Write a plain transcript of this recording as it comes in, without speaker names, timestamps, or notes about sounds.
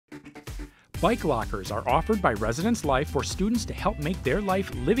Bike lockers are offered by Residence Life for students to help make their life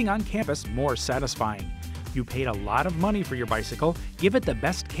living on campus more satisfying. You paid a lot of money for your bicycle, give it the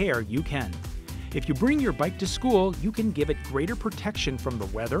best care you can. If you bring your bike to school, you can give it greater protection from the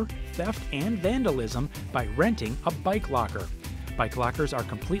weather, theft, and vandalism by renting a bike locker. Bike lockers are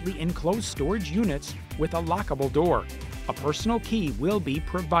completely enclosed storage units with a lockable door. A personal key will be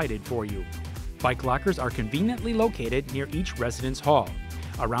provided for you. Bike lockers are conveniently located near each residence hall.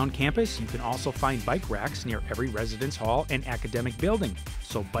 Around campus, you can also find bike racks near every residence hall and academic building,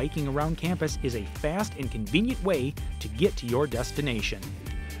 so biking around campus is a fast and convenient way to get to your destination.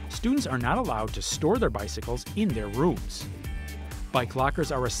 Students are not allowed to store their bicycles in their rooms. Bike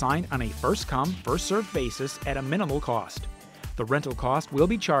lockers are assigned on a first-come, first-served basis at a minimal cost. The rental cost will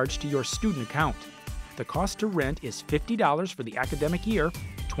be charged to your student account. The cost to rent is $50 for the academic year,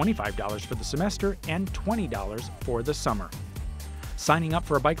 $25 for the semester, and $20 for the summer. Signing up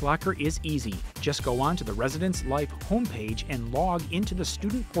for a bike locker is easy. Just go on to the Residence Life homepage and log into the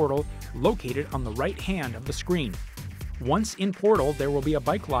student portal located on the right hand of the screen. Once in portal, there will be a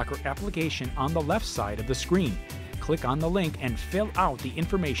bike locker application on the left side of the screen. Click on the link and fill out the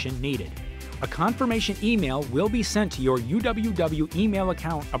information needed. A confirmation email will be sent to your UWW email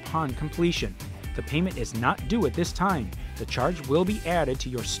account upon completion. The payment is not due at this time. The charge will be added to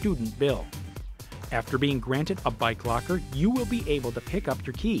your student bill. After being granted a bike locker, you will be able to pick up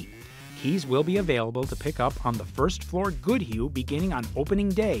your key. Keys will be available to pick up on the first floor Goodhue beginning on opening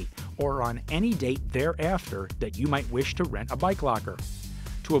day or on any date thereafter that you might wish to rent a bike locker.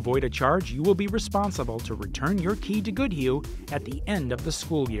 To avoid a charge, you will be responsible to return your key to Goodhue at the end of the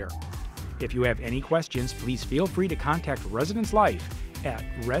school year. If you have any questions, please feel free to contact Residence Life at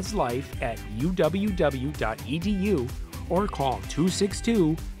reslife@uww.edu or call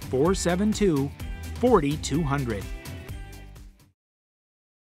 262-472-4200.